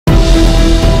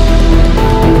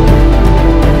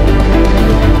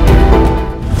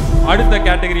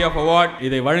category of award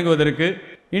இதை வழங்குவதற்கு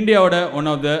இந்தியாவோட one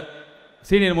of the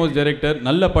senior most director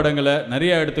நல்ல படங்களை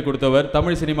நிறைய எடுத்து கொடுத்தவர்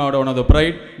தமிழ் சினிமாவோட one of the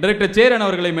pride Director Cheran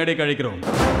அவர்களை மேடைக்கு அழைக்கிறோம்.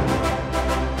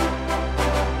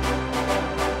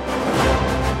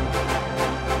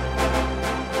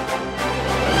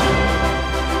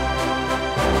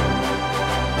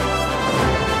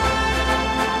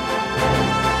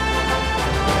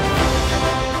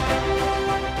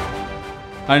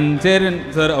 And Cheran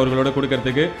sir அவர்களோட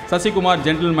கொடுக்கிறதுக்கு Sasikumar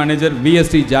general manager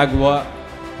VST Jaguar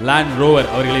Land Rover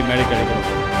அவர்களை மேடைக்கு அழைக்கிறோம்.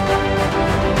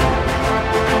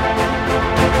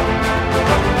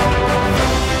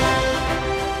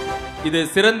 இது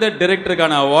சிறந்த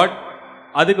டைரக்டருக்கான அவார்ட்.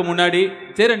 அதுக்கு முன்னாடி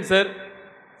சேரன் சார்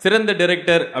சிறந்த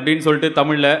டைரக்டர் அப்படின்னு சொல்லிட்டு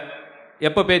தமிழில்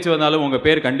எப்போ பேச்சு வந்தாலும் உங்கள்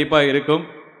பேர் கண்டிப்பாக இருக்கும்.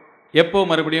 எப்போ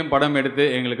மறுபடியும் படம் எடுத்து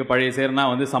எங்களுக்கு பழைய சேர்னா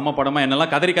வந்து செம்ம படமாக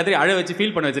என்னெல்லாம் கதறி கதறி அழ வச்சு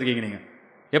ஃபீல் பண்ண வச்சுருக்கீங்க. நீங்கள்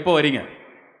எப்போ வரீங்க?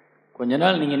 கொஞ்ச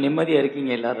நாள் நீங்கள் நிம்மதியாக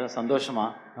இருக்கீங்க, எல்லாரும் சந்தோஷமா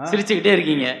சிரிச்சுக்கிட்டே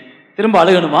இருக்கீங்க. திரும்ப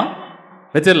அழுகணுமா?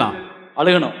 வச்சிடலாம்,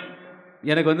 அழுகணும்.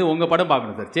 எனக்கு வந்து உங்கள் படம்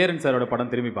பார்க்கணும் சார், சேரன் சாரோட படம்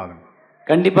திரும்பி பார்க்கணும்.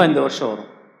 கண்டிப்பாக இந்த வருஷம் வரும்.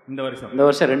 இந்த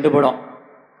வருஷம் 2 படம்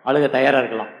அழுக தயாராக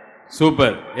இருக்கலாம்.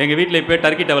 சூப்பர். எங்கள் வீட்டில் இப்போ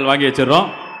டர்க்கி டவல் வாங்கி வச்சிடறோம்.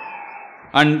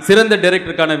 அண்ட் சிறந்த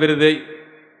டைரக்டருக்கான விருதை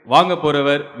வாங்க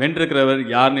போகிறவர் வென்றிருக்கிறவர்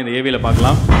யாருன்னு இந்த ஏவியில்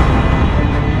பார்க்கலாம்.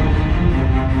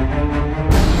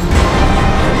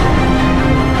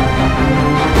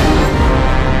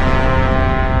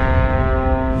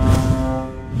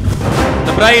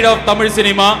 Pride of Tamil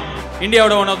cinema,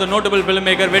 India's one of the notable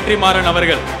filmmaker Vetrimaaran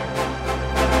அவர்கள்.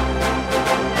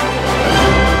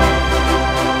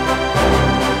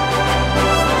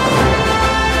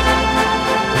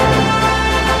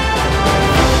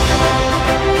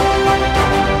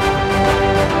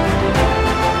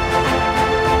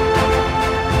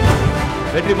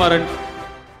 வெற்றிமாறன்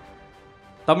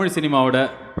தமிழ் சினிமாவோட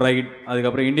ப்ரைட்,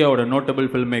 அதுக்கப்புறம் இந்தியாவோட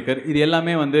நோட்டபிள் ஃபில்ம்மேக்கர். இது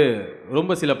எல்லாமே வந்து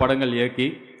ரொம்ப சில படங்கள் இயக்கி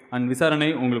அண்ட் விசாரணை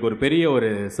உங்களுக்கு ஒரு பெரிய ஒரு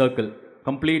சர்க்கிள்,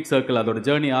 கம்ப்ளீட் சர்க்கிள். அதோட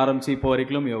ஜேர்னி ஆரம்பிச்சு இப்போ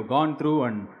வரைக்கும் you gone through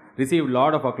and receive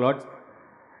lot of அக்லாட்ஸ்.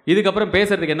 இதுக்கப்புறம்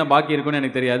பேசுறதுக்கு என்ன பாக்கி இருக்குன்னு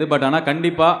எனக்கு தெரியாது. பட் ஆனால்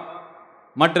கண்டிப்பாக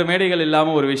மற்ற மேடைகள்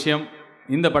இல்லாமல் ஒரு விஷயம்,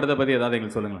 இந்த படத்தை பற்றி ஏதாவது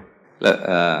எங்களுக்கு சொல்லுங்களேன். இல்லை,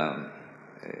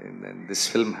 திஸ்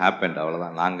ஃபில்ம் ஹேப்பன்ட்,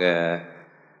 அவ்வளோதான்.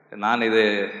 நான் இது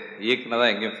இயக்குனதாக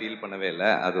எங்கேயும் ஃபீல் பண்ணவே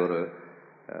இல்லை. அது ஒரு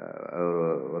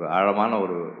ஆழமான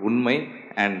ஒரு உண்மை.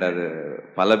 அண்ட் அது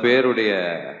பல பேருடைய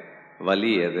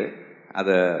வலி.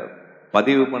 அதை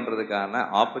பதிவு பண்ணுறதுக்கான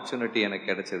ஆப்பர்ச்சுனிட்டி எனக்கு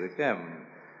கிடைச்சதுக்கு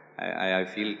I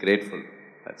feel grateful.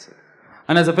 That's it.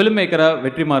 And as a film மேக்கராக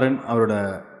Vetrimaaran அவரோட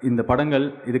இந்த படங்கள்,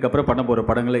 இதுக்கப்புறம் பண்ண போகிற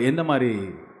படங்களை எந்த மாதிரி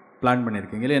பிளான்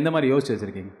பண்ணியிருக்கீங்க, இல்லை எந்த மாதிரி யோசிச்சு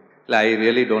வச்சுருக்கீங்க? இல்லை, I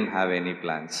really don't have any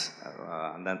plans.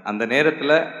 அந்த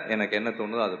நேரத்தில் எனக்கு என்ன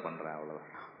தோணுதோ அது பண்ணுறேன், அவ்வளோதான்.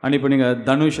 அண்ட் இப்போ நீங்கள்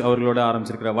தனுஷ் அவர்களோட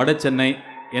ஆரம்பிச்சிருக்கிற வட சென்னை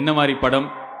என்ன மாதிரி படம்?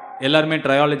 எல்லாருமே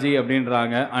ட்ரையாலஜி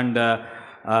அப்படின்றாங்க. அண்ட்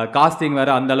காஸ்டிங்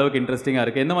வேறு அந்த அளவுக்கு இன்ட்ரெஸ்டிங்காக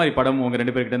இருக்குது. எந்த மாதிரி படம் உங்கள்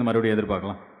 2 பேர்கிட்ட மறுபடியும்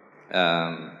எதிர்பார்க்கலாம்?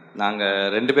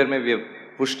 நாங்கள் 2 பேருமே we have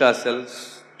pushed ourselves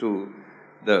to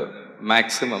the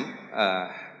maximum.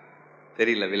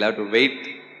 தெரியல, we'll have to wait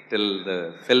till the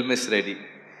film is ready.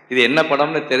 இது என்ன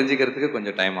படம்னு தெரிஞ்சுக்கிறதுக்கு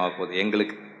கொஞ்சம் டைம் ஆக போகுது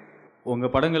எங்களுக்கு.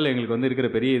 உங்கள் படங்கள் எங்களுக்கு வந்து இருக்கிற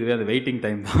பெரிய இதுவே அந்த வெயிட்டிங்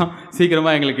டைம் தான்.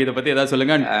 சீக்கிரமாக எங்களுக்கு இதை பற்றி ஏதாவது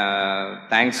சொல்லுங்கள்.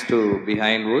 Thanks to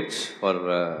Behindwoods for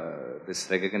this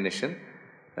recognition.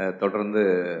 தொடர்ந்து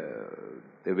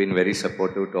they've been very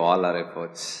supportive to all our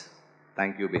efforts.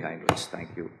 Thank you Behindwoods. Thank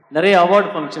you. நிறைய அவார்ட்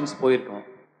ஃபங்க்ஷன்ஸ் போயிருக்கோம்.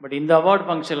 பட் இந்த அவார்ட்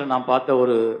ஃபங்க்ஷனில் நான் பார்த்த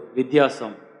ஒரு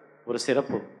வித்தியாசம், ஒரு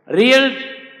சிறப்பு, ரியல்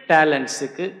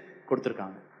டேலண்ட்ஸுக்கு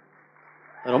கொடுத்துருக்காங்க.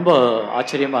 ரொம்ப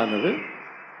ஆச்சரியமாக இருந்தது.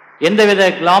 எந்தவித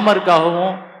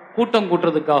கிளாமருக்காகவும் கூட்டம்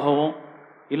கூட்டுறதுக்காகவும்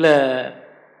இல்லை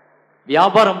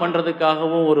வியாபாரம்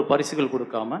பண்ணுறதுக்காகவும் ஒரு பரிசுகள்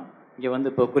கொடுக்காம இங்கே வந்து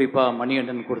இப்போ குறிப்பாக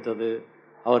மணிகண்டன் கொடுத்தது,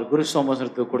 அவர் குரு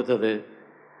சோமசுரத்துக்கு கொடுத்தது,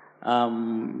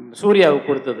 சூர்யாவுக்கு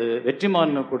கொடுத்தது,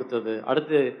 வெற்றிமாறனுக்கு கொடுத்தது,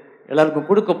 அடுத்து எல்லாருக்கும்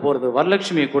கொடுக்க போகிறது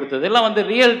வரலட்சுமியை கொடுத்தது, எல்லாம் வந்து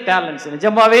ரியல் டேலண்ட்ஸ்.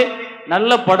 நிஜமாவே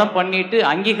நல்ல படம் பண்ணிட்டு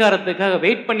அங்கீகாரத்துக்காக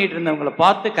வெயிட் பண்ணிட்டு இருந்தவங்களை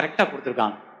பார்த்து கரெக்டாக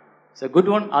கொடுத்துருக்காங்க. It's a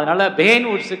good one. அதனால்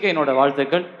Behindwoodsக்கு என்னோட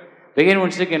வாழ்த்துக்கள்,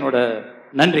 Behindwoodsக்கு என்னோட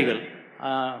நன்றிகள்.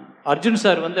 அர்ஜுன்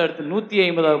சார் வந்து அடுத்து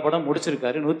 150வது படம்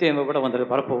முடிச்சிருக்காரு. 150 படம்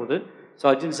வந்து வரப்போகுது. ஸோ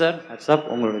அர்ஜுன் சார் ஹட்ஸ்அப்,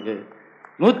 உங்களுக்கு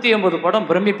 150 படம்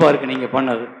பிரமிப்பாக இருக்குது நீங்கள்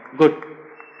பண்ணது. குட்.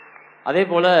 அதே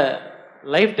போல்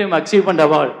லைஃப் டைம் அச்சீவ்மெண்ட்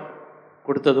அவார்டு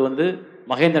கொடுத்தது வந்து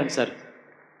மகேந்திரன் சார்.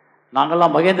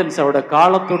 நாங்கள்லாம் மகேந்திரன் சாரோட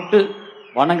காலத்தொட்டு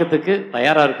வணங்கத்துக்கு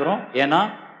தயாராக இருக்கிறோம். ஏன்னா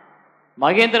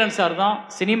மகேந்திரன் சார் தான்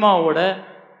சினிமாவோட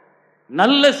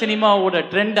நல்ல சினிமாவோட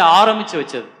ட்ரெண்டை ஆரம்பித்து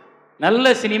வச்சது.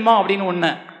 நல்ல சினிமா அப்படின்னு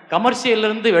ஒன்று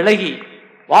கமர்ஷியல்லேருந்து விலகி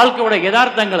வாழ்க்கையோட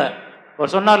யதார்த்தங்களை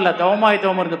அவர் சொன்னார்ல, தவமாய்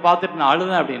தவம் இருந்து பார்த்துட்டு நான்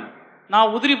அழுதேன் அப்படின்னு.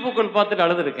 நான் உதிரி பூக்கள் பார்த்துட்டு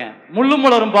அழுதுருக்கேன், முள்ளு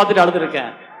மலரும் பார்த்துட்டு அழுதுருக்கேன்,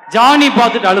 ஜானி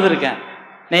பார்த்துட்டு அழுதுருக்கேன்.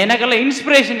 நான் எனக்கெல்லாம்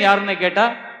இன்ஸ்பிரேஷன் யாருன்னு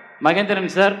கேட்டால்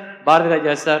Mahendran sir, Bharathi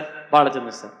Raja sir,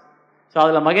 Balachander sir. So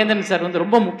அதில் மகேந்திரன் சார் வந்து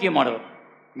ரொம்ப முக்கியமானவர்.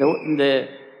 இந்த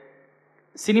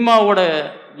சினிமாவோட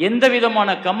எந்த விதமான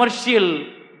கமர்ஷியல்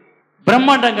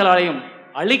பிரம்மாண்டங்களாலையும்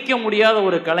அழிக்க முடியாத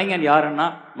ஒரு கலைஞன் யாருன்னா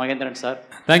Mahendran sir.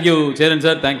 Thank you Cheran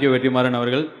sir, thank you Vetrimaaran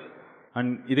அவர்கள்.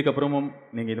 அண்ட் இதுக்கப்புறமும்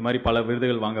நீங்கள் இது மாதிரி பல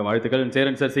விருதுகள் வாங்க வாழ்த்துக்கள்.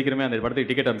 சேரன் சார் சீக்கிரமே அந்த படத்துக்கு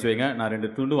டிக்கெட் அனுப்பிச்சு வைங்க. நான் 2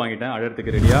 துண்டு வாங்கிட்டேன்,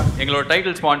 அழகிறதுக்கு ரெடியாக. எங்களோட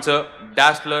title sponsor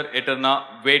Dazller எட்டர்னா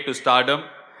way to stardom,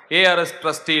 ARS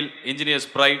Trust Steel Engineers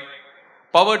Pride,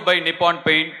 powered by Nippon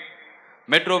Paint,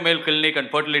 Metro Male Clinic and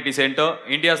Fertility Center,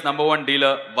 India's #1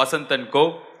 dealer Vasant & Co,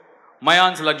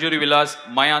 Mayans Luxury Villas,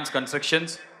 Mayans Constructions,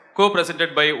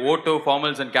 co-presented by O2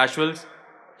 Formals and Casuals,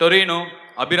 Torino,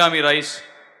 Abhirami Rice,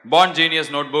 Bond Genius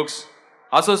Notebooks,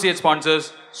 associate sponsors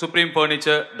Supreme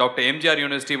Furniture, Dr. MGR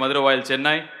University, Vada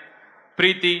Chennai,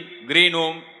 Preeti, Green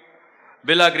Home,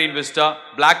 Villa Green Vista,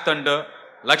 Black Thunder,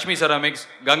 Lakshmi Ceramics,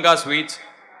 Ganga Sweets,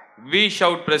 We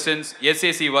Shout Presents,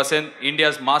 SAC Vasant,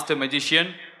 India's master magician,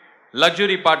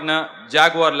 luxury partner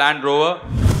Jaguar Land Rover.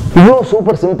 இவ்வளோ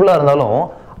super சிம்பிளாக இருந்தாலும்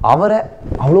அவரை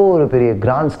அவ்வளோ ஒரு பெரிய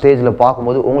grand ஸ்டேஜில்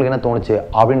பார்க்கும்போது உங்களுக்கு என்ன தோணுச்சு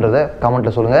அப்படின்றத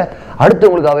கமெண்ட்டில் சொல்லுங்கள். அடுத்து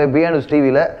உங்களுக்காகவே Behindwoods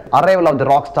டிவியில் arrival of the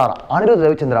rock star Anirudh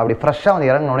Ravichandra அப்படி ஃப்ரெஷ்ஷாக வந்து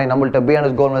இறங்கினோடனே நம்மள்ட்ட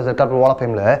Behindwoods Gold Medals wall of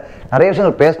ஃபேமில் நிறைய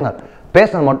விஷயங்கள்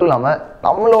பேசினது மட்டும் இல்லாமல்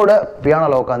நம்மளோட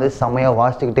பியானோவில் உட்காந்து செம்மையாக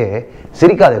வாசிச்சுக்கிட்டே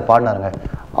சிரிக்காது பாடினாருங்க.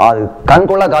 அது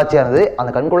கண்கொள்ளா காட்சியாக இருந்தது. அந்த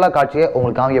கண்கொள்ளா காட்சியை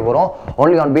உங்களுக்கு காமிக்க போகிறோம்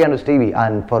only on Behindwoods TV.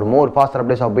 and for more faster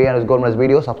updates of Behindwoods Gold Medals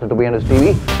videos, subscribe to Behindwoods TV.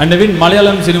 And Naveen,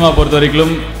 Malayalam cinema பொறுத்த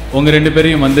வரைக்கும் உங்கள் 2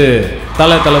 பேரையும் வந்து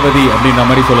தளபதி அப்படின்ற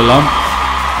மாதிரி சொல்லலாம்.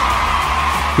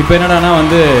 இப்போ என்னடானா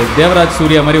வந்து தேவராஜ்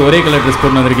சூர்யா மாதிரி ஒரே கலர் ட்ரெஸ்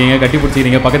போட்டு வந்திருக்கீங்க, கட்டி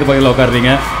பிடிச்சிக்கிறீங்க, பக்கத்தில்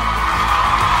உட்காடுறீங்க.